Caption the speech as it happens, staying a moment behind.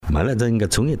Mala dang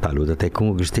gatsungi talo da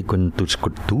kung gusto Kuentos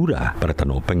Kottura para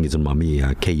tanopang izon mami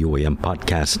KUAM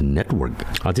Podcast Network.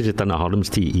 Ati sa tanah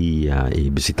sti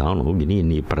bisitaon gini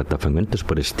ni para tafangentos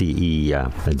para sti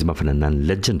mafananan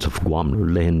Legends of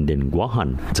Guam lehen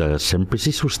Guahan sa sempre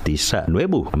si susti sa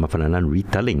nuevo mafananan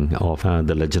retelling of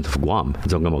the Legends of Guam.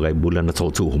 Zonga magay bulan na sa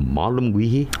malum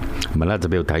guihi mala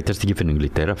tabe titles ti gifin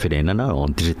litera fidena na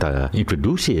on ti ta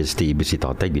introduces ti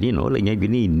bisitata gini no lenya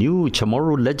gini new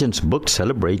Chamorro Legends book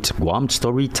celebrates Guam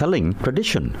storytelling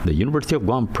tradition. The University of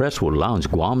Guam Press will launch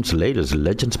Guam's latest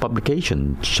Legends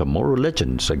publication, Chamorro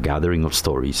Legends, a gathering of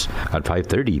stories, at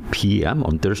 5:30 p.m.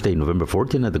 on Thursday, November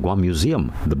 14 at the Guam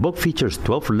Museum. The book features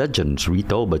 12 legends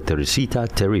retold by Teresita,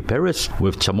 Perez,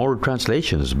 with Chamorro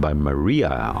translations by Maria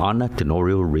Ana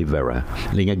Tenorio Rivera.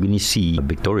 Lingagini si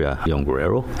Victoria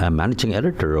Guerrero, a managing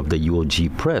editor of the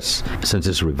UOG Press. Since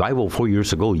its revival 4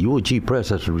 years ago, UOG Press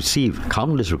has received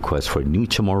countless requests for a new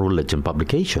Chamorro Legend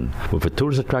publication. With a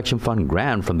tourist attraction fund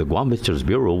grant from the Guam Visitors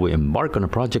Bureau, we embark on a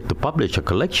project to publish a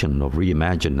collection of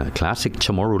reimagined classic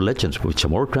Chamorro legends with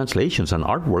Chamorro translations and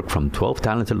artwork from 12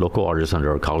 talented local artists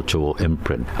under our cultural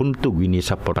imprint. Punto gwini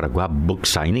sa Paragua book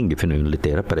signing gifino yung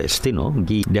litera para estino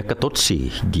gi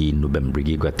dekatotsi gi November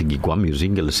gi gi Guam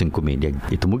Museum gi lasing komedia.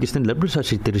 Ito mo gistin lebro sa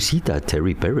si Teresita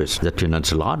Perez that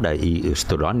translada i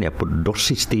istoranya po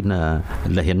dosisti na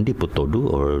lehendi po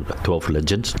todo or 12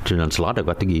 legends translada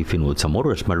gi fino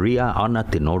Chamorro Maria Ana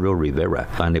Tenorio Rivera.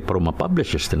 Ani pro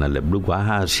ma-publishers na leblo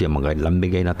gwaha siya mga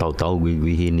lambigay na taw-taw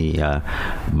gwihi ni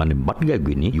manimbat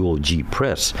gawin ni UOG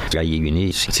Press. Kaya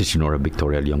yun si Senora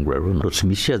Victoria Guerrero.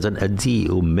 Sumisya dyan adzi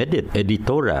umedit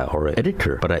editora or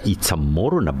editor para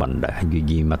Chamorro na banda.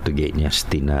 Gigi matugay niya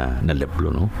sti na leblo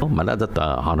no. Maladat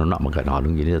ano na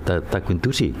magkanalong gini ta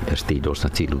kuntusi estidos na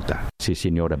siluta. Si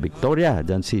Senora Victoria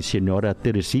dan si Senora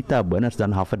Teresita. Buenas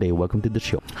dan half a day. Welcome to the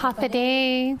show. Half a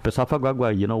day. Pesafa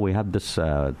gwagwa, you know, we have this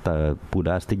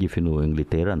pudas tigi finu ang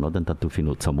litera no dan tatu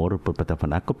finu Chamorro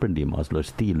perpatafan ako prendimos lo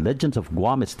sti Legends of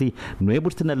Guam sti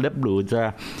nuevos tina leblo.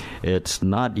 It's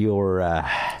not your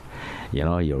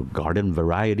your garden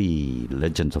variety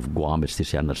Legends of Guam is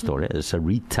this story. It's a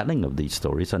retelling of these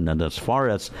stories, and then as far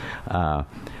as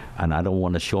and I don't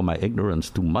want to show my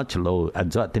ignorance too much. Lo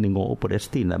adza tiningo po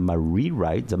esti na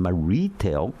ma-rewrite,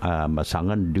 ma-retell,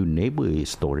 masangan do nebo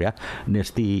istorya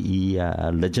nesti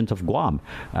Legends of Guam.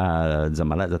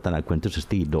 Zamala data na Kuentos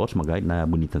esti dos magay na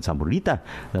bunitan samurita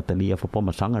nataliya po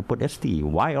masangan po esti.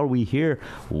 Why are we here?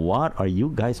 What are you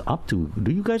guys up to?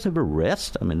 Do you guys ever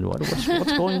rest? I mean, what's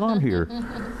going on here?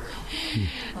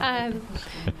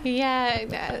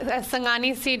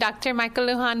 Sangani si Dr.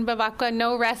 Michael Lujan Babakwa,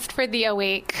 no rest for the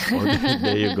awake.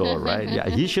 There you go, right? Yeah,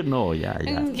 he should know. Yeah.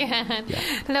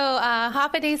 Lo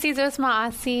hapade si Zos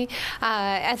Maasi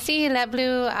Esti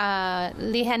Leblu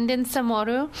Lihendin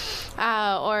Chamorro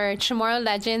or Chamorro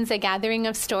Legends, a gathering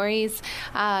of stories.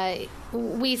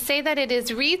 We say that it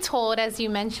is retold, as you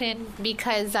mentioned,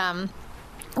 because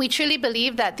we truly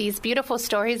believe that these beautiful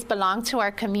stories belong to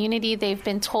our community. They've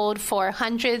been told for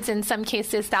hundreds, in some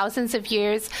cases thousands of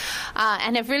years,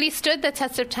 and have really stood the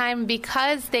test of time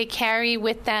because they carry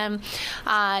with them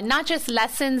not just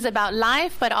lessons about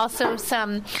life, but also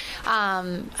some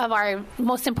of our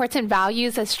most important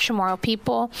values as Chamorro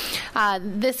people.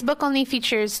 This book only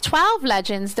features 12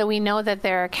 legends, though we know that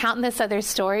there are countless other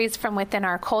stories from within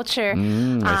our culture.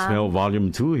 I smell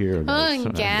volume 2 here.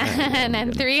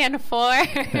 And 3 and 4.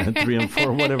 3 and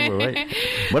 4, whatever, right?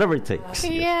 Whatever it takes.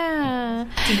 Yeah.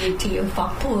 Tio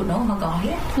Fapu, no,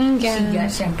 magahe. Siya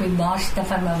sempre mas na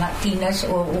famamatinas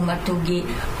o umatugi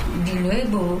di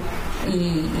nuevo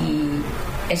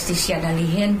esti na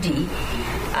lihendi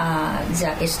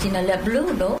za esti na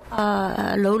leblo, no?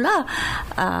 Lola,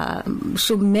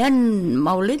 sumen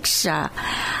maulik sa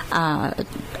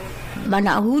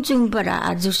manahujung para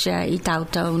adso siya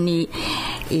itaw-taw ni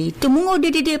tumungo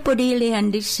di po dilihan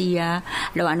di siya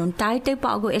lo anong tayo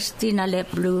pa ako esti na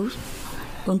leblo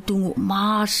kung tungo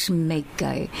mas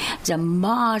megay za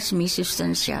mas may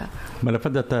sustansya.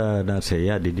 Malapad data na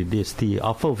siya di esti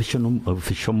official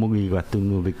mo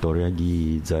gigatong Victoria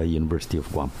gi za University of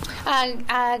Guam.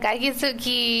 Gagizo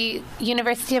gi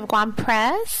University of Guam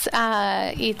Press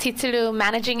ititulo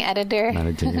managing editor.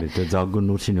 Zago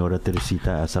no Senora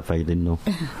Teresita sa failin no.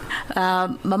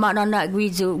 Mama na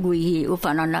guizo gui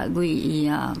ufa na gui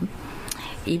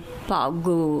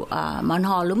ipago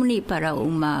manhalum ni para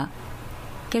uma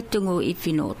ketungo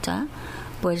ifinota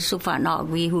pues ufa na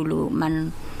gui hulu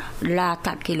man la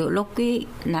 4 kilo loki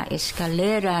na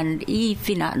escalera i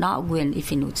fina na gwen i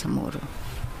finu Chamorro.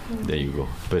 There you go.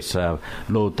 But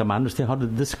Lo Tamanuste, how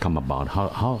did this come about?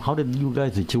 How did you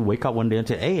guys, did you wake up one day and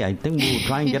say, hey, I think we'll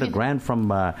try and get a grant from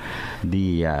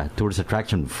the Tourist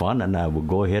Attraction Fund and we'll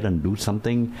go ahead and do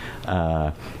something?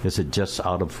 Is it just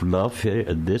out of love here,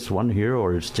 this one here,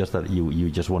 or it's just that you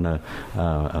just want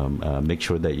to make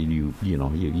sure that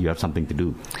you have something to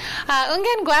do?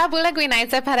 Ungen gua bulag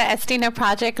winaisa para Estina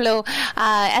project lo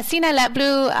Estina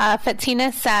Letblue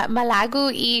Fatina sa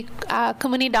Malagu I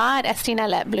comunidad Estina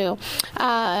Letblue.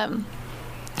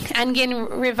 Angin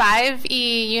revive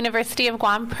I University of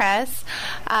Guam Press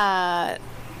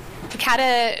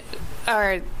kada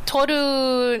or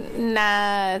toru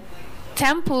na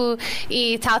tempu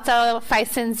I tauta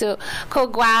faisenzu ko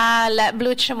gua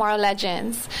Letblue Chamorro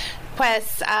Legends.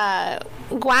 Pues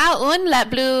Gua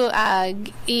Letblue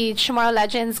I Chamorro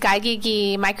Legends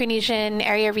Gaigi Micronesian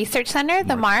Area Research Center,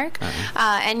 the MARC,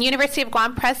 and University of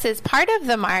Guam Press is part of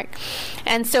the MARC.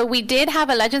 And so we did have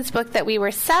a legends book that we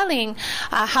were selling.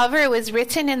 However, it was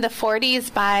written in the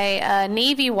 40s by a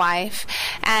Navy wife,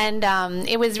 and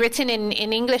it was written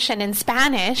in English and in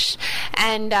Spanish.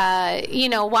 And,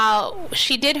 while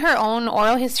she did her own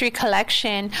oral history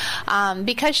collection,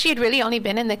 because she had really only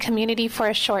been in the community for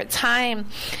a short time,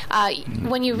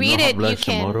 when you read it, you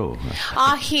can...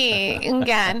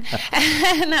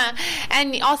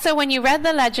 and also when you read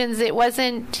the legends, it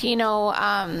wasn't,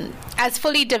 as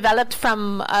fully developed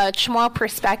from a Chamorro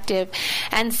perspective.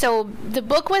 And so the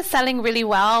book was selling really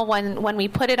well when we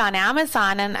put it on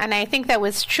Amazon, and I think that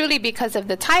was truly because of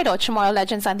the title, Chamorro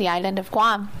Legends on the Island of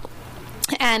Guam.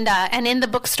 And in the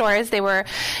bookstores they were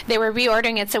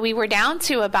reordering it, so we were down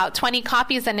to about 20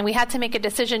 copies, and we had to make a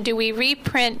decision: do we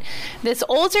reprint this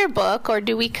older book, or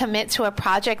do we commit to a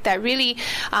project that really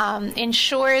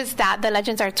ensures that the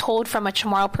legends are told from a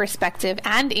Chamorro perspective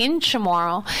and in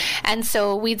Chamorro? And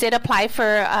so we did apply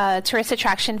for a Tourist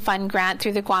Attraction Fund grant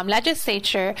through the Guam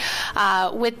legislature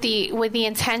with the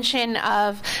intention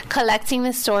of collecting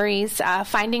the stories,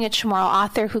 finding a Chamorro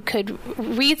author who could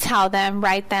retell them,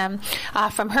 write them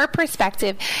from her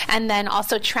perspective, and then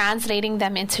also translating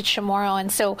them into Chamorro.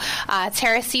 And so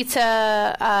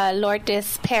Teresita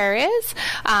Lourdes Perez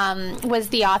was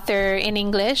the author in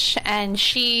English, and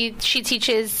she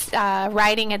teaches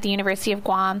writing at the University of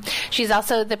Guam. She's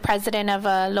also the president of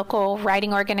a local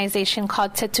writing organization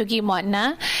called Tetugi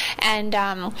Motna. And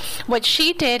what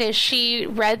she did is she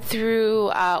read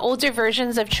through older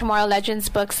versions of Chamorro Legends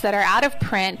books that are out of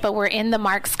print but were in the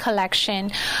MARC's collection.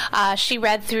 She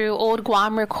read through old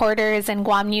Guam recorders and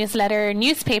Guam newsletter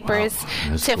newspapers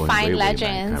to find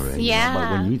legends. Back,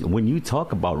 yeah. But when you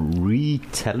talk about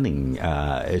retelling,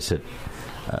 is it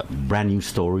brand new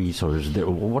stories, or is there,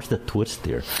 what's the twist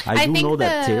there? I do know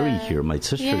that Terry here, my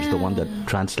sister, is the one that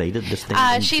translated this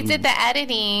thing. She did the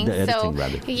editing.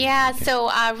 So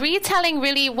retelling,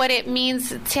 really what it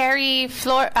means, Terry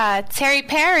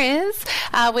Perez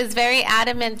was very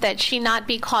adamant that she not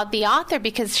be called the author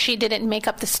because she didn't make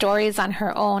up the stories on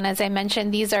her own. As I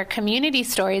mentioned, these are community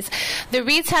stories. The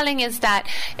retelling is that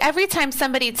every time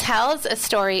somebody tells a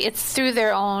story, it's through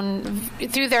their own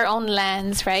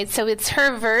lens, right? So it's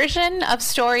her version of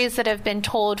stories that have been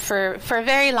told for a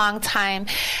very long time.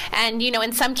 And,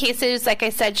 in some cases, like I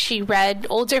said, she read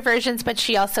older versions, but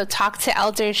she also talked to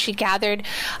elders. She gathered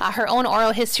her own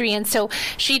oral history. And so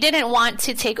she didn't want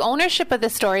to take ownership of the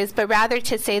stories, but rather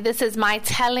to say, this is my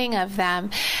telling of them.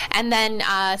 And then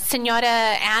Senora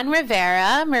Ann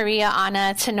Rivera, Maria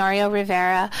Ana Tenorio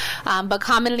Rivera, but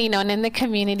commonly known in the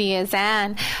community as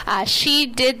Ann, she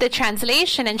did the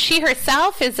translation, and she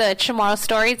herself is a Chamorro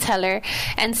storyteller.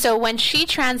 And so when she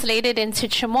translated into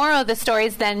Chamorro, the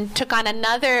stories then took on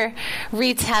another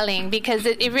retelling, because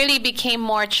it really became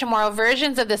more Chamorro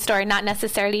versions of the story, not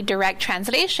necessarily direct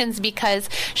translations, because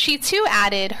she too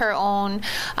added her own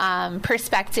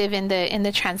perspective in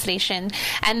the translation.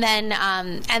 And then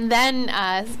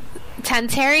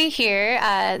Tanteri here,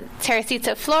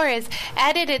 Teresita Flores,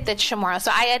 edited the Chamorro.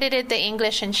 So I edited the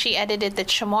English and she edited the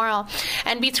Chamorro.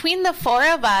 And between the four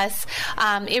of us,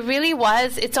 it really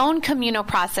was its own communal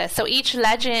process. So each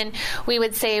legend, we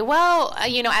would say, well,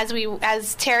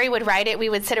 as Terry would write it, we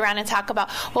would sit around and talk about,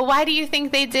 well, why do you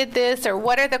think they did this? Or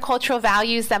what are the cultural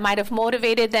values that might have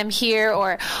motivated them here?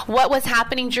 Or what was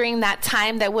happening during that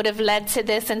time that would have led to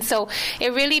this? And so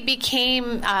it really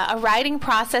became a writing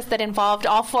process that involved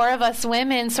all four of us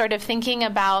women sort of thinking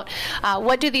about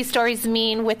what do these stories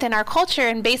mean within our culture,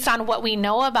 and based on what we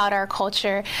know about our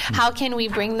culture, how can we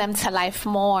bring them to life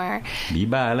more?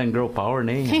 Girl power,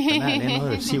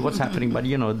 see what's happening. But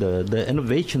the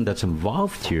innovation that's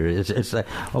involved here is like,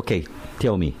 okay,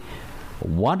 tell me,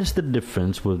 what is the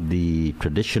difference with the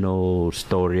traditional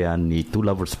storya ni Two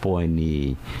Lovers Point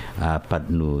ni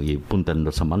padnu i puntan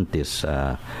do samantis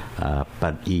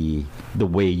but the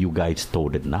way you guys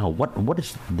told it now? What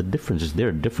is the difference? Is there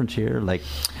a difference here? Like,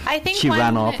 I think she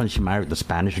ran off and she married the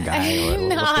Spanish guy, or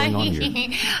no, what's going on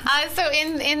here? So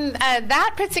in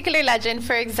that particular legend,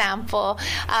 for example,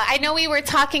 I know we were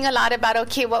talking a lot about,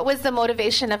 okay, what was the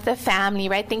motivation of the family,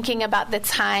 right? Thinking about the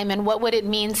time and what would it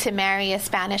mean to marry a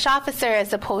Spanish officer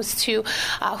as opposed to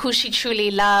who she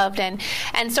truly loved, and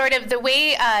sort of the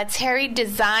way Terry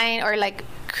designed or like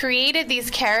created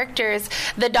these characters.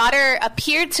 The daughter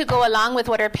appeared to go along with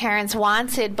what her parents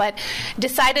wanted, but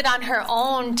decided on her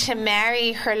own to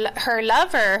marry her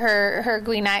lover, her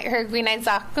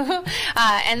Guinaiza.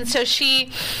 And so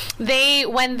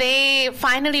when they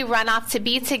finally run off to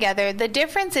be together, the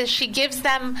difference is she gives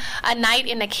them a night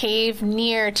in a cave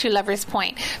near Two Lovers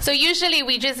Point. So usually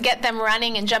we just get them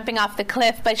running and jumping off the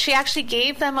cliff, but she actually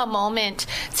gave them a moment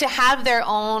to have their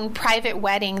own private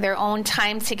wedding, their own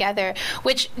time together,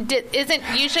 which isn't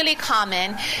usually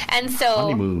common. And so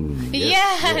honeymoon.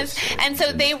 Yes. And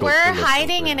so they were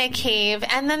hiding in a cave,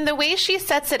 and then the way she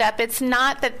sets it up, it's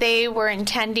not that they were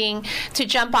intending to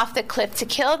jump off the cliff to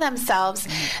kill themselves.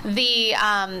 The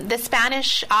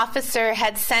Spanish officer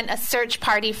had sent a search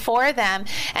party for them,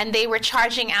 and they were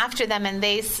charging after them, and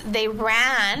they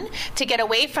ran to get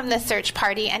away from the search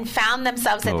party and found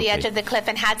themselves at the edge of the cliff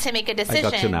and had to make a decision.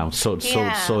 I got you now.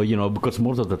 So you know, because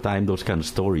most of the time those kind of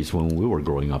stories when we were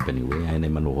growing up anyway, ay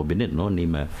manoho binit no ni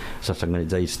ma sasangan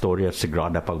jay storya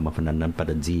sagrada pag mafananan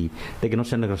para ji they can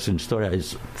also nagasin story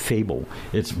is fable.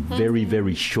 It's very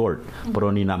very short,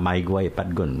 pero ni na maigway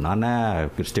padgon nana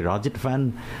stirajit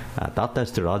fan tata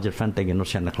stirajit fan they no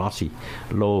siya na klase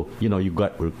lo, you know, you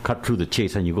got cut through the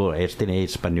chase and you go estine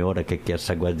Española que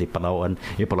sagwa di Palawan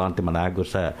ipalante manago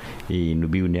sa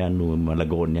inubiu niya no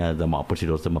malago niya the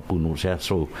maposidos the mapuno siya.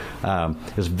 So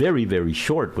it's very very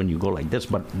short when you go like this,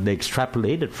 but they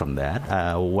extrapolated from that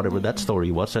whatever that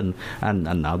story was, and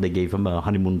now they gave him a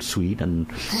honeymoon suite and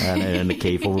a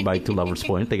cave over by Two Lovers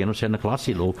Point. They siya na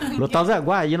klase lo taza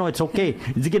gwa, you know, it's okay.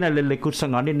 Hindi na lelekus sa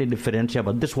nganin ni diferensya,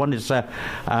 but this one is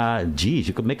geez,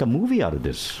 you could make a movie out of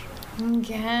this.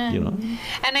 Yeah, you know?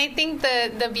 And I think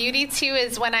the beauty too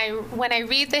is when I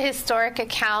read the historic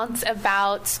accounts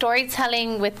about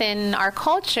storytelling within our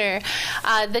culture,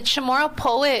 the Chamorro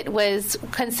poet was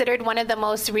considered one of the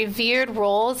most revered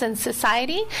roles in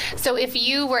society. So if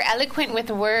you were eloquent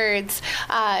with words,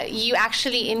 you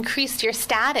actually increased your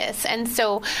status. And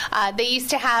so they used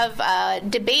to have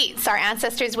debates. Our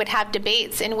ancestors would have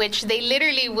debates in which they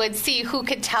literally would see who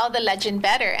could tell the legend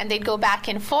better, and they'd go back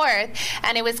and forth,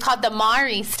 and it was called the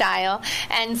Mari style.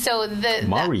 And so the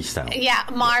Mari style. Yeah,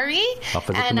 Mari.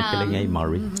 And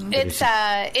Mari.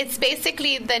 It's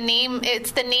basically the name.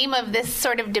 It's the name of this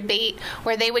sort of debate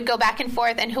where they would go back and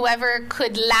forth, and whoever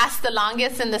could last the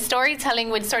longest in the storytelling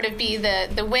would sort of be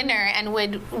the winner and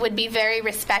would be very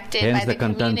respected by the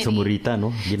community. Sumurita,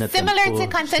 no? Similar to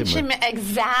Kantan Chumurita,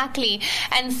 exactly.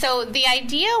 And so the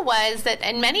idea was that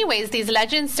in many ways these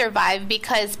legends survive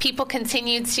because people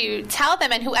continued to tell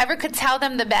them, and whoever could tell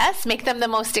them the best, make them the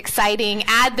most exciting,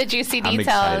 add the juicy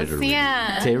details.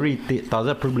 Yeah. Terry,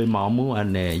 taza problema mo,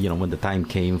 and you know, when the time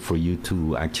came for you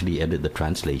to actually edit the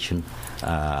translation,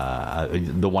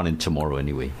 the one in tomorrow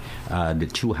anyway,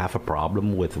 did you have a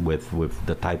problem with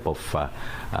the type of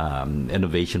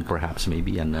innovation perhaps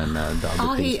maybe and the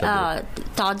other things that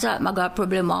taza maga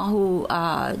problema hu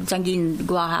jangin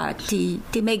gua ti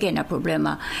mege na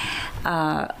problema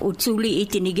utsuli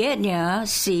itinige niya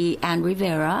si Anne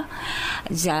Rivera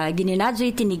za gininazo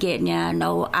itinige niya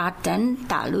no atan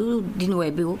talu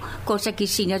dinuebu cosa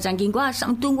kisina jangin gua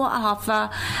sang tungo ahafa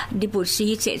di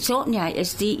pursi setso niya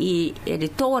STE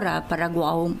editora para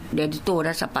guau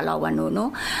editora sa Palawan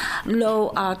no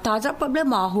lo taza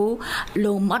problema hu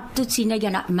lo mattu sina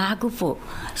yana magufo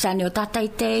sanyo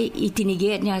tatayte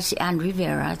itinige niya si Anne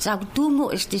Rivera sa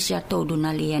tungo siya todo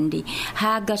na liendi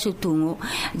haga sutungo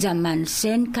zaman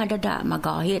sen kadada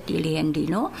magahit iliendi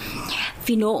no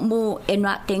fino mo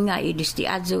enwa tenga idisti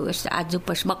azu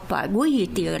pasmakpa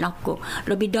guhiti nako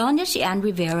lo bidanya si Anne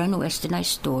Rivera no esta na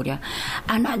historia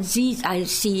anaziz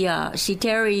si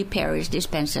Terry Paris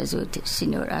dispensa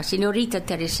señorita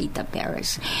Teresita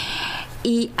Paris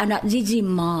anak Zizi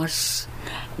Mars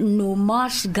no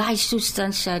mas guys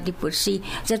sustansya di pursi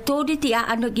sa todo ti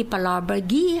ano gi palabra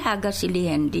gi haga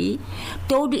silihendi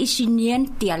todo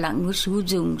isinien ti alang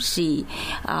nusujung si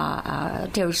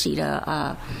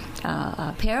Teresita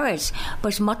Paris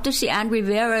pas matu si Anne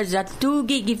Rivera za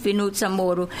tugi gi finut sa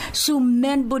moro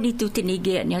sumen bonito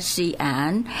tinige niya si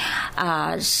Anne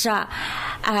sa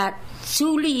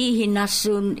suli I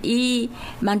hinasun I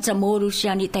mansamoru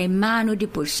siya ni tay mano di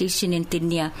posisinin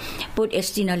tinya put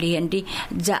estina lihendi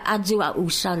za adzu a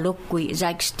usa lokui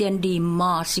za extendi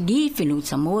mas gifinu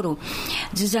samoro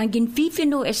za gin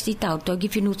fifinu esti tauto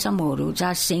gifinu samoro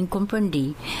za sen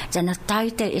comprendi za na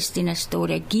taita estina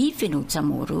storia gifinu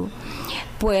samoro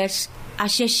pues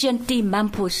asyasyanti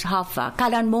mampus hafa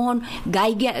kalan mohon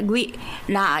gaiga gwi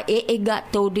na eega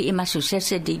todi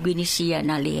imasusese di gwinisia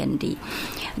na liendi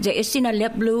ja estina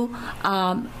leblu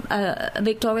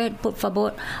Victoria por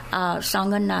favor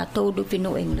sangan na todo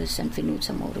fino English and fino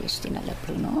samoro estina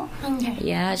leblu no okay.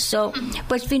 Yeah so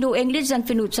pues fino English and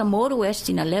fino samoro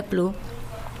estina leblu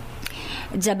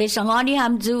Zabe sangani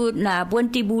hamzu na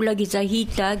buwan tibula giza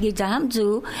hita giza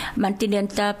hamzu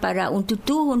mantinenta para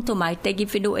untutuhun tumaita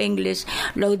gifino English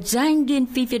lo zangin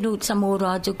fifino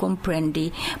samoro ajo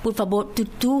comprendi por favor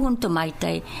tutuhun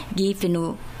tumaita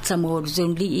gifino samoro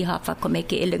zonli ihafa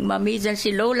komeke ilang mamizan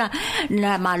si Lola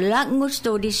na malak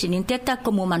gusto di sininteta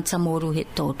como man samoro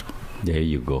hitodo. There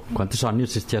you go. ¿Cuántos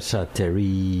años es ya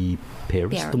Terry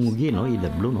Paris? Tumugi no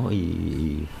ilablo no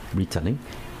I Retelling.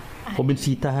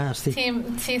 Hobinsita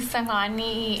si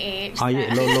sangani age.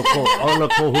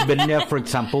 Loko hubenya for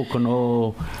example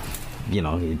kono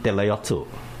telayotsu.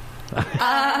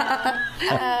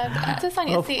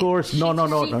 Of course, no.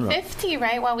 50,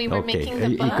 right? While we were making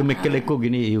the book. Ikumekeleko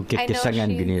gini kesangan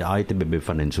gini ay tebebe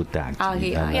fanen sutag.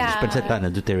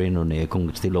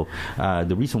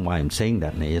 The reason why I'm saying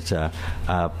that is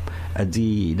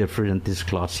the different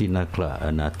class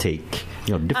na take.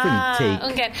 Different take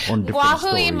on different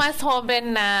stories. Mas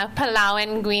hoben na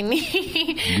Palawan Gwini.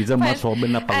 Giza mas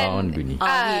hoben na Palawan Gwini.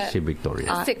 Si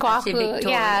Victoria. Si Kwaku.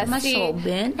 Yeah. Mas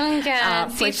hoben.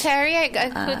 Si Terry,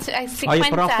 si Ay,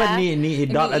 Kwenta. profa ni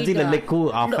idol. Adi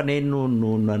laleku, afane no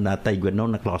natay gweno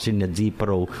na klase niya di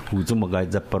pero huzo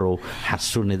magayza pero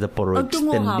haso niya pero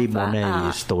extendi mo na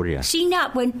istorya.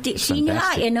 Sina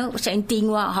sa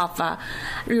intingwa hafa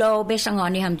lo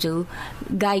besangani hamzu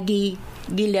gaigi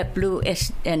gileplu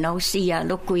siya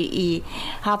lokui I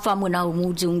hafa muna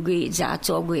umujungwi za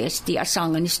atogwi esti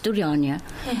asangan istorianya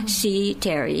si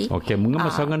Terry. Okay, mga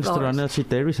masangan istorianya si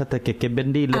Terry sa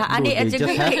kekebendi leplu. They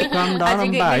just have to come down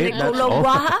and buy it. That's all.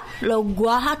 Lo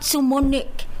guahat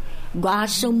sumunik.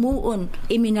 Guasumuun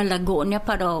iminalago niya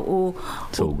para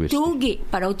tugi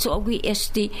para utsogi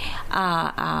esti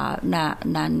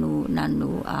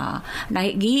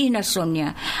nahigi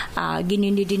sonya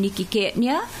gininidinikiket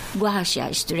niya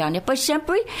guahasya istorianya pa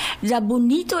siyempre za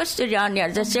bonito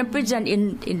istorianya za siyempre dyan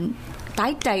in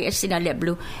tay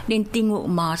sinaleblo nintingo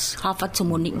mas hafat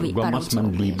sumunik wi para mas man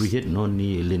librihit no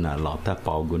ni lina lata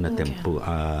paugo na tempo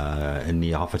ni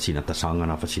hafat sinata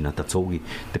sangan hafat sinata tsogi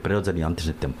te pero za ni antes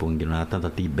na tempo ginata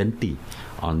tati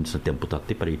 20 on sa tempo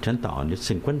tati pare 30 on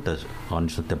 50 on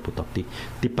sa tempo tati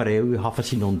ti pareu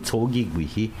hafat sinon tsogi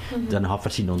wi dan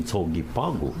hafat sinon tsogi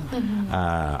paugo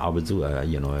awazu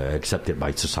accepted by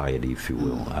society if you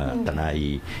will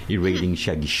tanai rating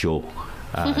shagi show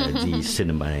di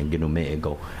cinema ng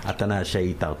ginumeego at na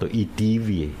siya itauto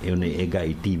ITV ega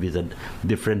ITV is a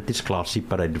different class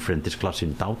para different class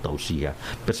in tauto siya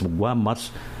pero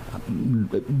mas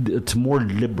it's more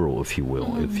liberal if you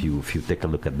will if you take a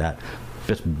look at that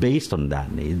just based on that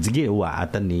sige wa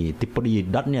atan ni tipori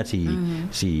dat niya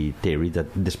si Terry that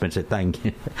dispense time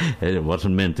it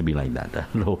wasn't meant to be like that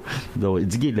though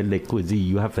it's like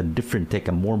you have a different take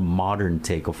a more modern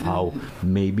take of how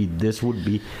maybe this would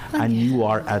be and you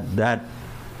are at that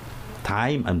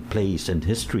time and place and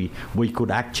history where you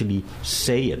could actually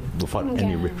say it without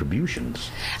any retributions.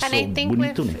 And I think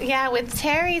with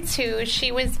Terry too,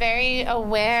 she was very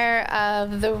aware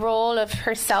of the role of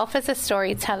herself as a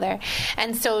storyteller,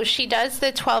 and so she does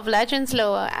the 12 Legends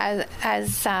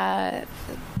as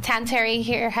Tan Terry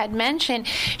here had mentioned.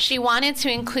 She wanted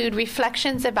to include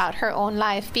reflections about her own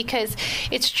life because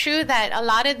it's true that a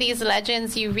lot of these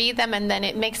legends, you read them and then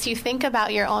it makes you think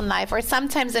about your own life, or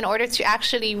sometimes in order to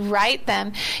actually write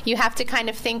them, you have to kind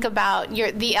of think about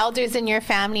the elders in your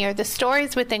family or the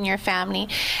stories within your family.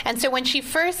 And so when she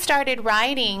first started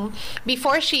writing,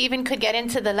 before she even could get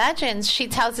into the legends, she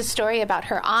tells a story about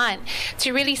her aunt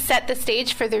to really set the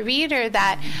stage for the reader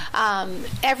that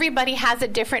everybody has a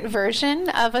different version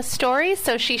of of a story.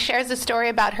 So she shares a story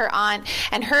about her aunt,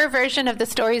 and her version of the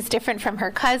story is different from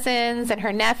her cousins and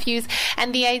her nephews.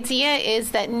 And the idea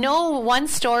is that no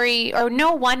one story or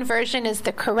no one version is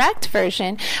the correct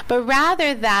version, but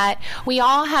rather that we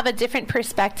all have a different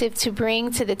perspective to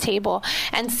bring to the table.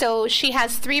 And so she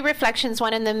has 3 reflections,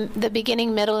 one in the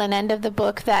beginning, middle, and end of the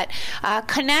book that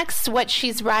connects what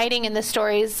she's writing in the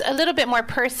stories a little bit more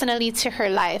personally to her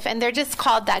life. And they're just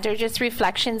called that. They're just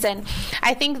reflections. And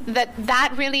I think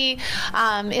that really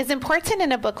is important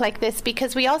in a book like this,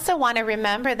 because we also want to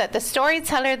remember that the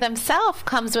storyteller themselves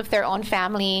comes with their own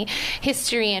family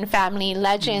history and family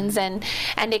legends and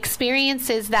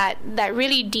experiences that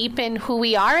really deepen who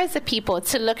we are as a people,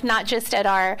 to look not just at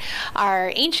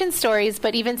our ancient stories,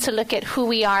 but even to look at who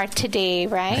we are today,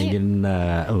 right? Ayun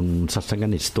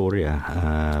sasangan istorya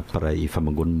para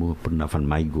ifamagun mo po na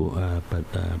fanmaigo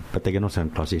patagano sa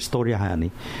klase istorya hani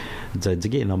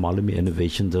jadi na malumi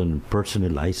innovation zone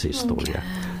personalized istorya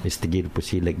istigir po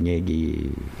si legnegi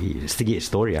istigi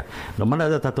istorya no mana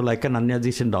tatulay kan anya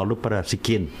di sendalo para si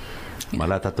Kin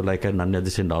mala tatulay kan anya di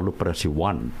sendalo para si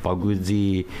Juan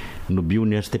paguji no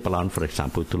University Palan, for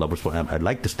example, Two Lovers Point. I'd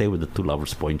like to stay with the Two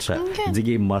Lovers Point.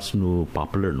 Jigi mas no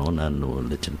popular no na no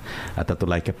legend.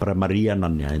 Tatulay ka para Maria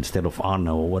nanya instead of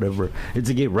Anna or whatever.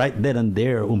 It's right then and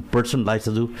there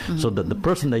personalized so that the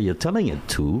person that you're telling it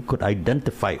to could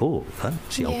identify. Oh,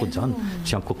 si Uncle John,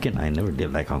 si Uncle Ken. I never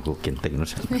did like Uncle Ken.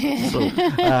 So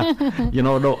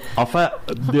no.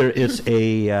 There is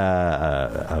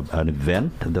an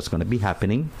event that's going to be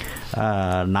happening.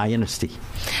 Nayanesti.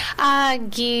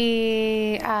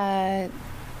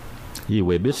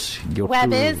 Webis,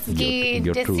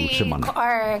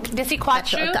 desi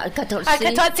quattro,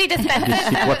 katotsi dispensa,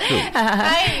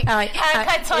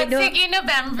 katotsi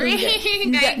ginovembri.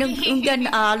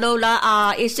 Ungan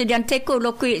lola estudiante ko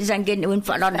lokui zangen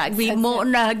unfalona mo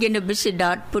na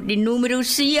ginabisidad pudi numero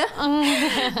sia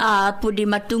pudi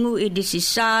matungu desi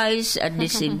size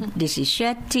desi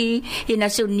sheti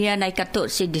inasunia na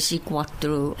katotsi desi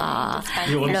quattro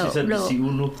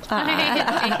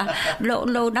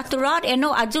lo natural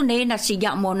ajune na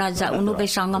siga mo na za uno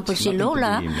besangan po si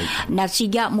Lola na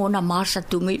siga mo na masa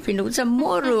tungi pinu sa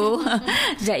moro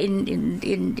za in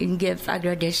give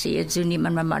agradeci ajuni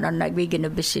man nagbigay na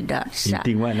bisida sa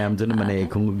tingwa na amdun man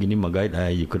kung gini magay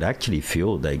you could actually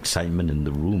feel the excitement in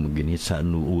the room gini sa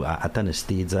no atan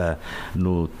stage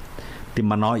no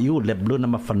timanayo leblo na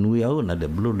mafanuyo na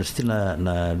leblo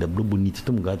na leblo bonito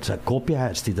tum gat sa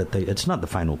kopya it's not the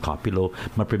final copy lo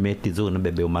maprimeti zo na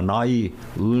bebe manay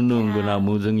unong guna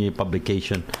muzong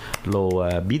publication lo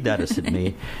bida rasid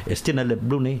me estina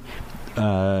leblo ne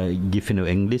gifino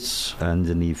English and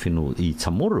then ifino I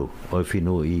Chamorro o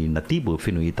ifino I natibo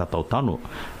ifino I tatautano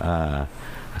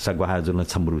sa guahazo na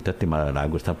Chamruta ti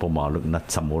malagos na pumalog na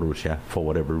Chamorro siya for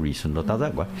whatever reason lo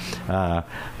tazagwa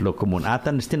lo kumun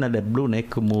atan stina leblo ne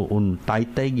kumu un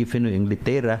taitay gifino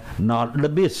Inglaterra na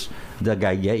labis da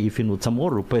gaya ifino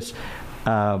Chamorro pues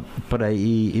para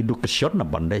edukasyon na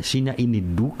banda sinya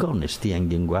inidukaw nesti ang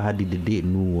lingwahe didi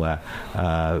no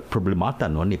problemata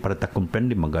no ni para ta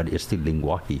comprende magadi esti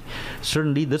lingwahe.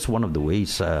 Certainly that's one of the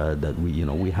ways that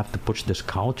we have to push this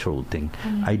cultural thing.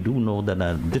 I do know that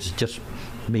this is just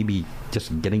maybe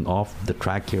just getting off the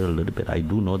track here a little bit. I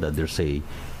do know that there's a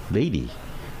lady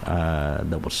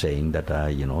that was saying that that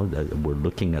we're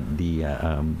looking at the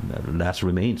last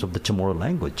remains of the Chamorro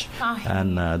language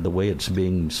and the way it's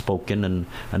being spoken and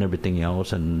everything else,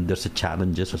 and there's the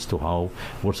challenges as to how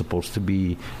we're supposed to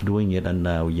be doing it, and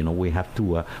we have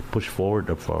to push forward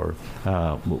with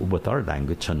our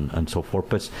language and so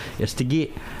forth. But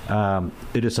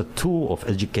it is a tool of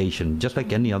education, just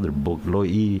like any other book.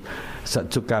 Sa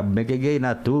megagay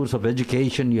na tools of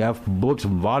education, you have books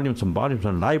and volumes and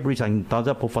libraries ang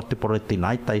taza po fati por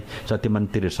tinaitay sa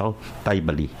timantirisao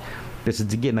taybali. Kasi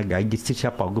sige nagagist siya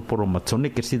pag puro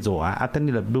matsonik kasi zo atan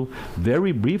nila do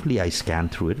very briefly I scanned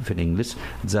through it in English.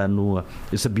 Zanu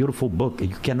it's a beautiful book.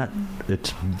 It's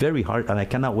very hard, and I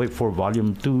cannot wait for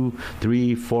volume 2,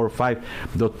 3, 4,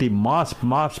 5. Doti mas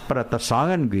para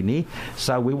tasangan gini.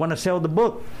 So we want to sell the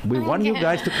book. We want you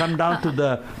guys to come down to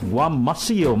the Guam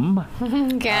Museum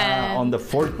on the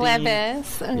 14th.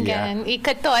 Jueves. Again.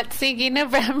 Ikatotsi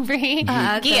November.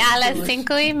 Gi alas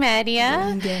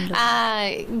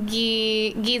 5:30.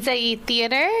 Giza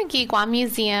Theater, Guam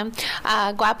Museum,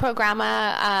 Guam programa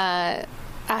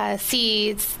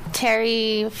si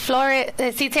Terry Flores,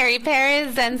 si Terry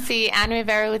Perez and si Anne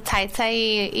Rivera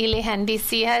Taitai ili Hendi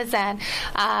Sias and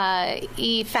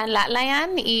I Fan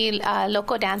Latlayan, I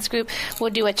local dance group will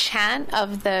do a chant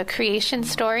of the creation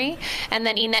story, and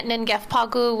then Inetnan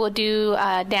Gefpagu will do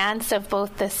a dance of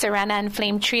both the Serena and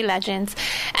Flame Tree legends.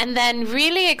 And then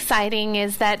really exciting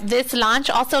is that this launch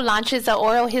also launches an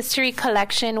oral history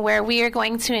collection where we are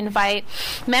going to invite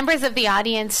members of the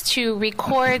audience to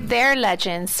record their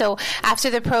legends. So after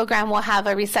the program, we'll have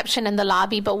a reception in the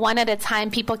lobby, but one at a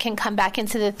time, people can come back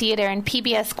into the theater, and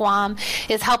PBS Guam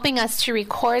is helping us to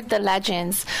record the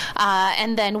legends.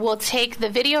 And then we'll take the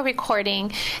video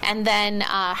recording and then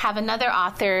have another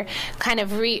author kind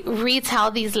of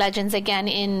retell these legends again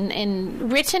in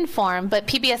written form, but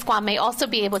PBS Guam may also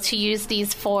be able to use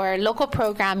these for local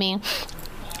programming.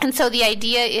 And so the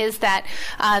idea is that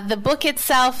the book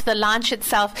itself, the launch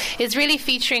itself, is really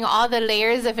featuring all the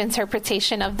layers of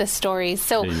interpretation of the stories.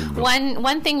 So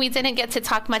one thing we didn't get to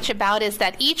talk much about is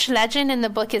that each legend in the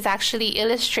book is actually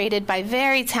illustrated by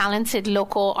very talented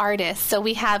local artists. So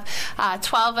we have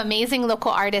 12 amazing local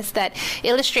artists that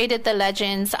illustrated the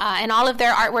legends, and all of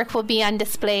their artwork will be on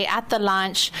display at the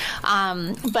launch.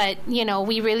 But, you know,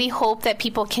 we really hope that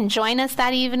people can join us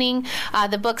that evening.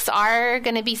 The books are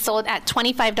going to be sold at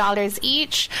 $25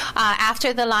 each.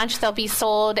 After the launch, they'll be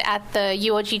sold at the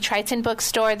UOG Triton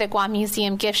bookstore, the Guam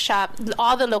Museum gift shop,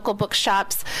 all the local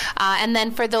bookshops. And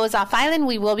then for those off island,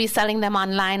 we will be selling them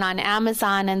online on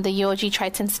Amazon and the UOG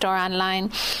Triton store online.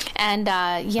 And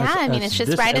it's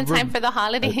just right in time for the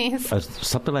holidays. Has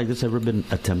something like this ever been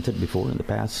attempted before in the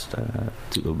past?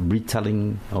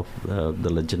 Retelling of the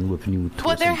legend with new twists?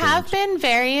 Well, there have been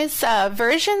various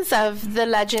versions of the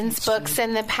legends books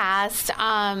in the past.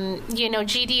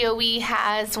 GDOE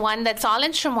has one that's all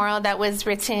in Chamorro that was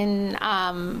written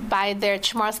by their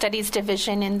Chamorro Studies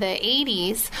Division in the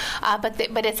 80s,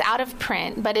 but it's out of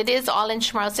print, but it is all in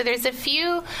Chamorro. So there's a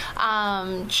few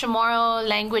Chamorro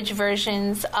language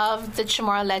versions of the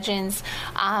Chamorro legends,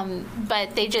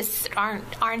 but they just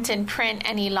aren't in print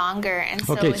any longer. And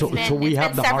so it's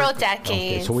been several decades.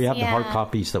 Okay, so we have the hard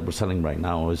copies that we're selling right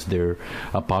now. Is there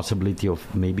a possibility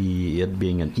of maybe it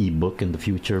being an e-book in the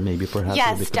future, maybe perhaps?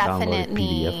 Yes,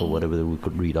 definitely. PDF or whatever that we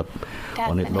could read up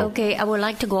on it. Okay, I would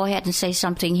like to go ahead and say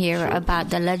something here about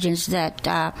the legends that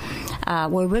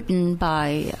were written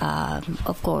by,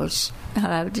 of course,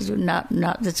 not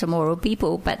the Chamorro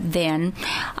people, but then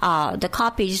the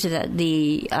copies that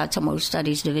the Chamorro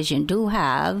Studies Division do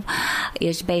have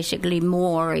is basically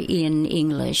more in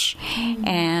English.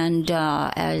 And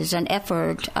as an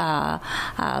effort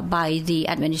by the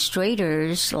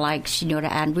administrators like Senora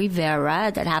Anne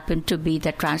Rivera, that happened to be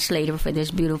the translator for this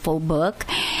beautiful book,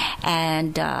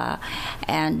 and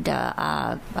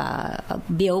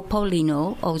Bill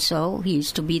Paulino also, he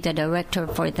used to be the director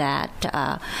for that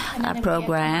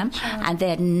program. And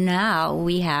then now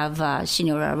we have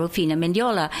Senora Rufina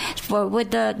Mendiola.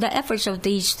 With the efforts of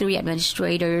these three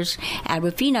administrators, and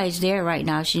Rufina is there right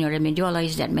now, Senora Mendiola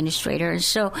is the administrator.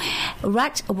 So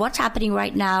what's happening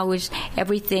right now is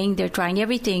they're trying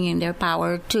everything in their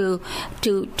power to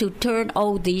turn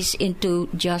all these into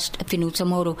just Finut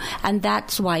Chamorro. And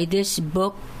that's why this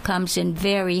book comes in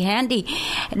very handy.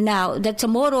 Now, the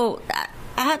Chamorro,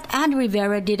 Anne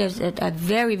Rivera did a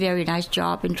very, very nice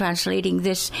job in translating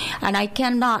this, and I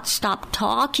cannot stop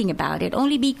talking about it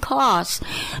only because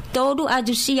todo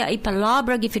adusia ay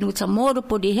palabra gifinut Chamorro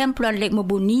po di ejemplo ang lek mo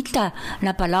bonita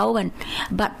na Palawan,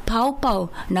 but pau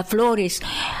na Flores.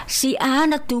 Si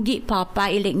Ana tugi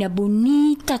papa ilek na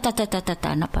bonita ta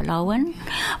na Palawan,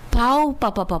 pau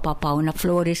na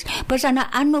Flores. Pues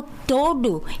ana ano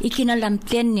todo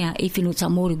ikinalamten niya ifinut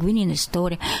Chamorro gwini na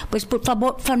story. Pues por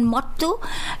favor fan motto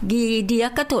gi dia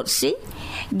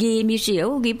 14 gi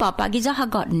museo gi papa gi za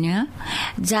Hagatna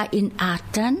za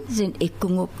inatan zin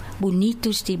ikungup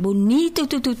bonito sti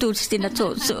na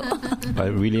so.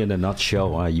 But really, in a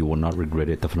nutshell, you will not regret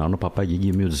it. Tafnano papa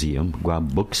gi museum Guam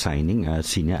book signing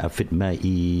sinya afit ma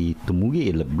I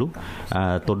tumugi ilablu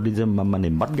todism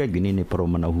mamanimbat ga gini ni pro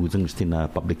manahuzang stina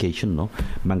publication no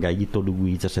mangai todo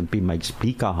wi sa SMP ma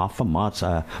explica half a month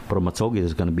pro matsogi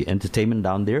is going to be entertainment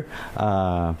down there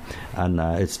and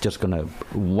it's just going to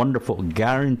wonderful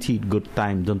guaranteed good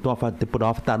time. Don't to afa te put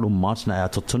off ta mas na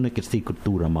tsotsune kisti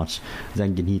Kottura mas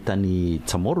zangin hita ni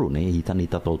Chamorro ne hita ni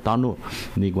tatotano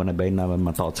ni gwana bay na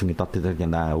mataotsung itatita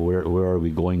na where are we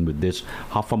going with this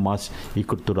half a mas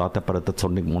Kottura ta para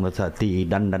tatsonik mona sa ti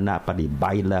dandana pa di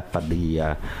baila pa di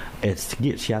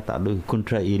Sige siya talo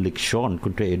kontra eleksyon,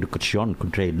 kontra edukasyon,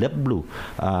 kontra leblu,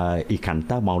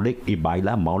 ikanta maulik,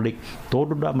 ibaila maulik,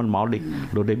 todo daman maulik.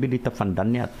 Lo debilita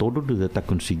fandanya, todo do ta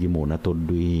konsigi mo na todo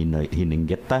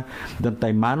hininggeta. Dan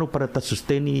tay mano para ta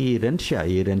susteni irensya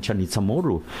ni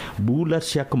Zamoro. Bula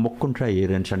siya kumok kontra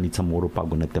irensya ni Zamoro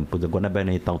pago na tempo. Dagona ba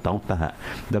na itaw-taw taha.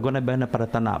 Dagona ba na para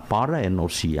ta na para eno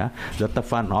siya. Data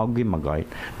fan agi magay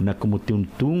na kumutiun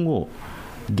tungo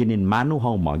ginin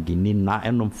manuhaw mo ginin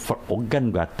naen ng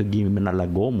organ gato gimin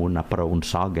nalago mo na para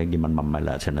unsaga giman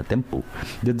mamala sa na tempo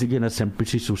dadzi na sempre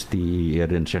si susti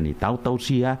iren siya ni taw-taw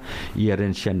siya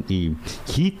iren siya ni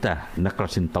hita na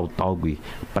klasin taw-taw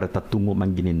para tatungo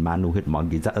man ginin manuhit mo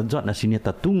gizadzo na sinya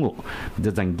tatungo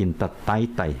dadzang ginta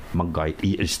tay-tay magay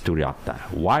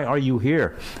i-istoryata. Why are you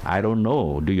here? I don't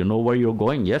know. Do you know where you're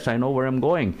going? Yes, I know where I'm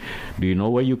going. Do you know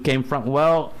where you came from?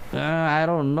 Well, I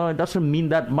don't know. It doesn't mean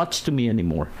that much to me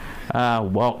anymore.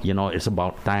 Well, it's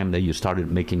about time that you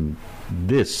started making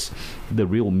this the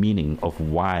real meaning of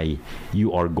why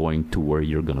you are going to where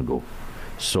you're going to go.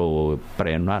 So,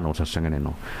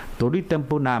 Tori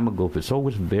tempo na mag-go. It's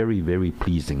always very, very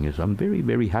pleasing. I'm very,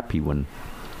 very happy when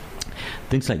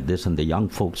things like this and the young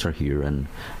folks are here and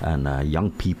young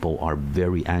people are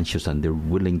very anxious and they're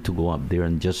willing to go up there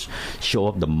and just show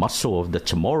off the muscle of the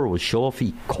Chamorro, show off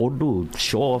his kodu,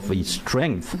 show off his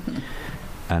strength.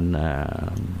 And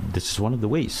this is one of the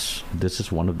ways. The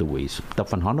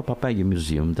Fanhano Papaya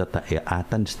Museum that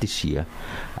attends this year,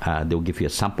 they'll give you a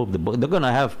sample of the book. They're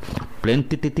gonna have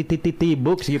plenty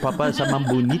books. You papa sa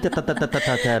mambunita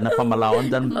na pamalawan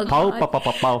dan pau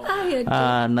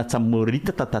na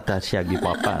samurita siya gi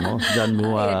papa no dan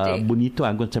bonito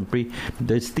angon sempre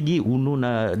destigi uno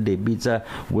na debita.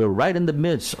 We're right in the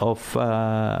midst of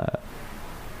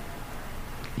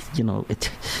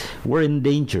we're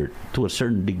endangered to a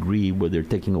certain degree where they're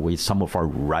taking away some of our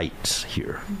rights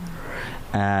here.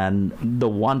 And the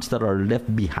ones that are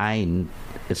left behind,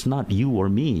 it's not you or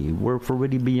me. We're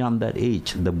already beyond that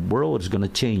age. The world is going to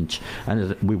change.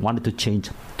 And we want it to change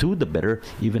to the better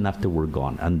even after we're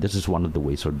gone. And this is one of the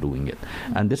ways of doing it.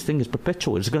 And this thing is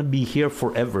perpetual. It's going to be here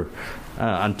forever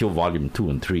until volume 2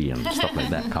 and 3 and stuff like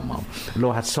that come out.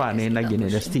 Lo haswane na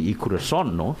ginesti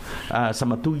ikurason no.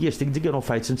 Sama 2 years tigdigan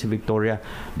fights in Victoria.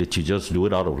 Did you just do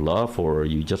it out of love or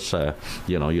you just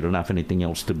you don't have anything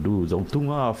else to do? So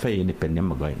tunga fa independent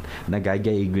magain.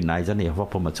 Nagagay igunaiza ni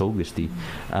hapa matsogisti.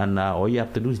 And all you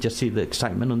have to do is just see the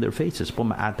excitement on their faces.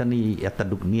 Pumaata ni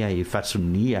ataduk niya ifasun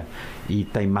niya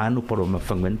itaimano poro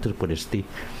mafangwento por esti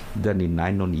dani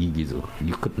nainon igizo.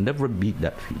 You could never beat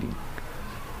that feeling.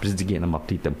 Presidente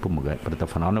maptitan pumaga para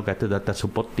fanano kato data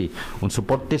supporti un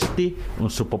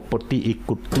supporti I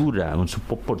Kottura un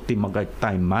supporti maga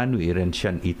taimano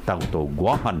irensyan itauto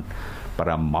guahan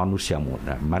para manusia mo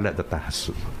na mala data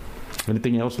hasu.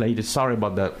 Anything else, ladies? Sorry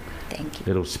about that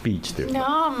little speech there.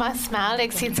 No, mas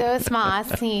malik si Diyos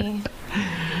maasi.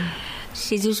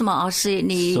 Si Diyos maasi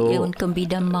ni yung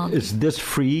kambidang mag. Is this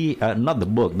free? Not the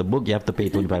book. The book you have to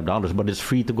pay $25, but it's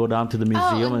free to go down to the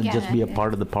museum and just be a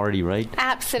part of the party, right?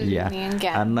 Absolutely.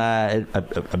 Yeah. And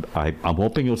I'm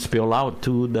hoping you'll spill out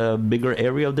to the bigger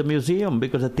area of the museum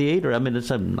because the theater, it's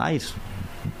a nice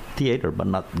theater, but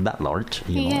not that large.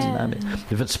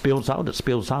 If it spills out, it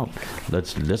spills out.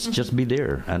 Let's just be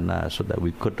there, and so that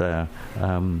we could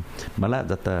mala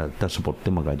that support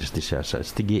the mga justice sa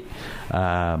stigi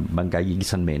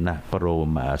mangayigisan mena pero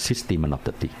ma-assist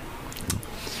manatati.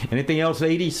 Anything else,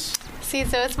 ladies?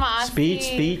 Sizos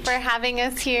Maasi for having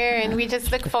us here, and we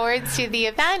just look forward to the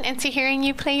event and to hearing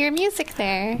you play your music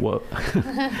there. Well,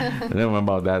 never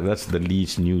about that. That's the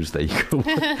least news that you could.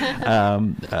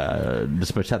 The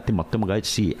special timato mga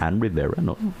si Anne Rivera,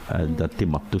 no? The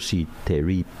timato si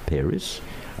Terry Paris.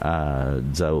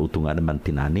 Za utungan naman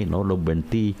tinani, no? Lo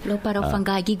parang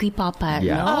fanggagi gui papa,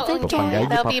 yeah. No? Oh, okay.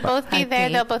 They'll be both be there.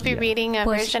 They'll both be reading a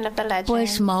version of the legend.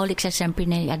 Pues maulik sa siyempre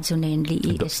na adzunen li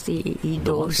idos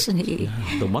ni.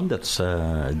 The one that's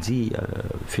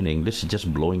in English is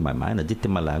just blowing my mind. Aditi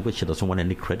language. She doesn't want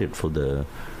any credit for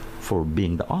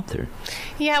being the author.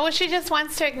 Yeah, well, she just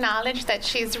wants to acknowledge that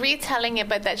she's retelling it,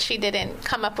 but that she didn't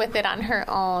come up with it on her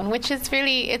own, which is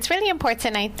really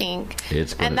important, I think.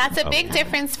 And that's a big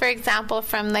difference, for example,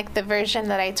 from like the version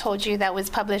that I told you that was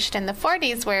published in the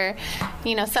 40s, where,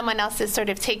 someone else is sort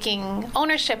of taking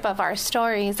ownership of our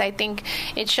stories. I think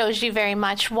it shows you very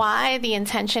much why the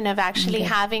intention of actually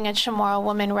having a Chamorro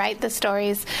woman write the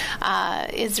stories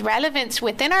is relevant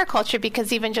within our culture,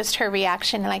 because even just her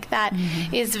reaction like that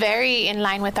is very very in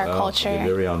line with our culture. To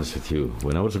be very honest with you,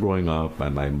 when I was growing up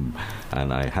and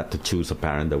I had to choose a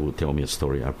parent that would tell me a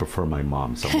story, I prefer my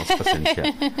mom. So mas pasensya.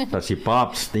 Tapos si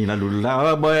Pops,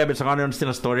 tinalula, boy, bisa ka na yung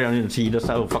story, si Ida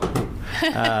sa fuck.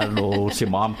 Si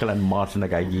Mom kalan mas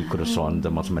nagagi kurason, the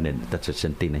mas manid, that's a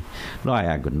sentine. No,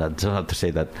 I could not to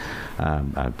say that,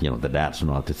 the dads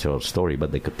know how to tell a story,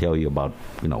 but they could tell you about,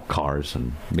 cars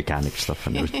and mechanic stuff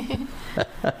and everything.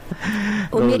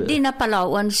 Umidi na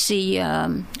Palawan si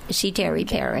Terry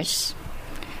Perez.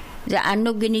 The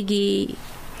ano gitinige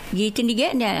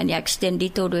niya extendi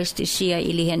todo este siya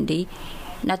ilihendi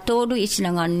na todo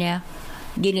isinangan niya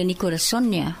ginini korason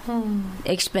niya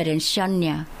experience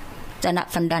niya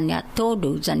tanak fandan niya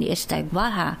todo zani estay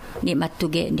baha ni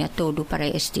matuge niya todo para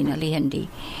este na lihendi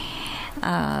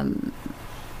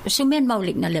sumen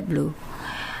maulik na leblu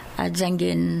at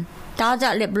zangin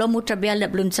taza leblo mo trabia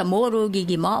leblun sa moro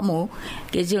gigi mo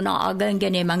kasi yun agang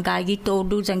gani manggagi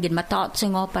todo zangin matat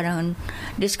singo parang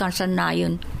diskansan na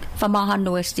yun famahan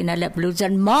no esti na leblu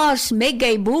zan mas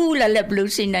megay bula leblu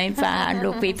sinayin fahan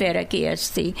lo pipera ki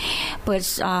esti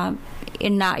pues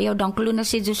ina yaw dangkulu na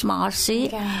si Jesus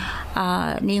maasi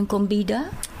ni yung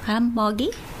kumbida Mogi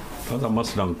Kada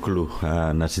mas ng clue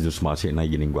na si Dus Masi na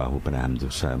giningwaho pa na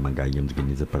dos manggayam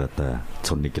giniza para ta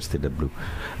sonik este W.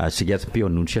 Sige at pio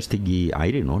nun siya stigi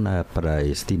aire no na para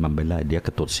este mambela dia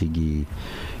 14 gi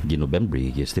November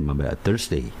gi este mambela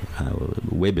Thursday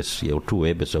Webes yo 2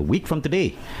 Webes a week from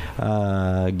today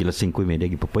gila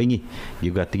 5:30 gi papoingi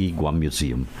you got the Guam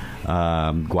Museum.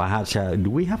 Do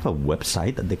we have a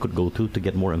website that they could go to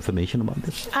get more information about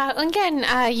this? Again,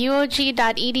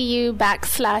 uog.edu/UOG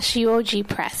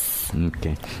Press.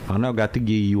 Okay. Now got the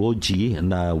UOG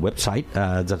and website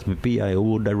that maybe I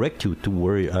will direct you to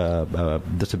where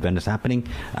this event is happening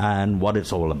and what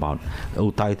it's all about.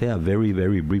 Utaite very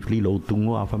very briefly lo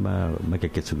tungo afa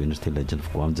makaketsu Wednesday Legend of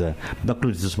Guam.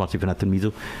 Dr. Jesus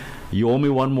Masifinatunizo. You owe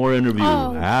me one more interview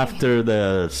after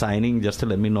the signing, just to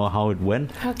let me know how it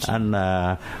went and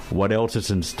what else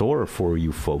is in store for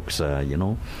you folks.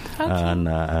 And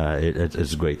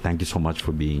it's great. Thank you so much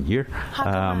for being here.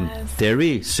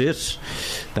 Terry, sis,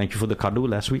 thank you for the kadu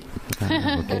last week.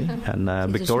 And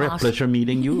Victoria, pleasure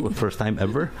meeting you. First time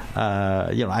ever.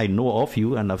 I know of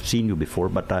you and I've seen you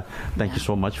before, but thank you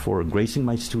so much for gracing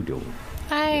my studio.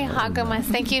 Hi, Hagamas.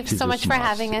 Thank you so much for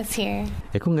having us here.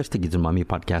 Kung este Guam Museum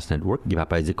Podcast Network,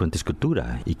 gipapaizi Kuentos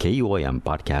Kottura, i KUAM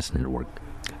Podcast Network.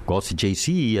 Ko si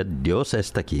JC, Dios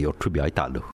está aquí, otro biay talo.